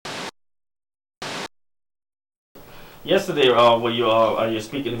Yesterday, when your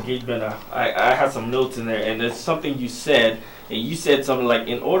speaking engagement, I had some notes in there, and there's something you said, and you said something like,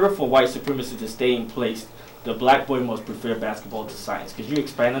 in order for white supremacy to stay in place, the black boy must prefer basketball to science. Could you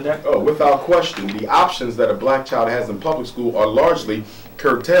expand on that? Oh, without question, the options that a black child has in public school are largely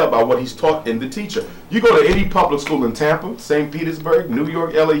curtailed by what he's taught in the teacher. You go to any public school in Tampa, St. Petersburg, New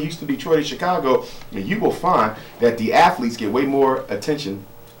York, LA, Houston, Detroit, and Chicago, and you will find that the athletes get way more attention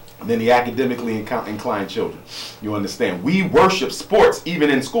than the academically inclined children. You understand? We worship sports even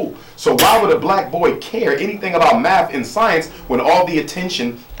in school. So why would a black boy care anything about math and science when all the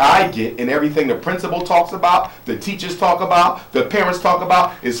attention I get and everything the principal talks about, the teachers talk about, the parents talk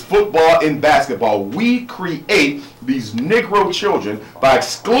about is football and basketball? We create these Negro children by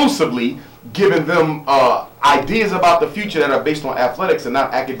exclusively giving them ideas about the future that are based on athletics and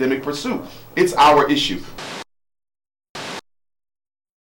not academic pursuit. It's our issue.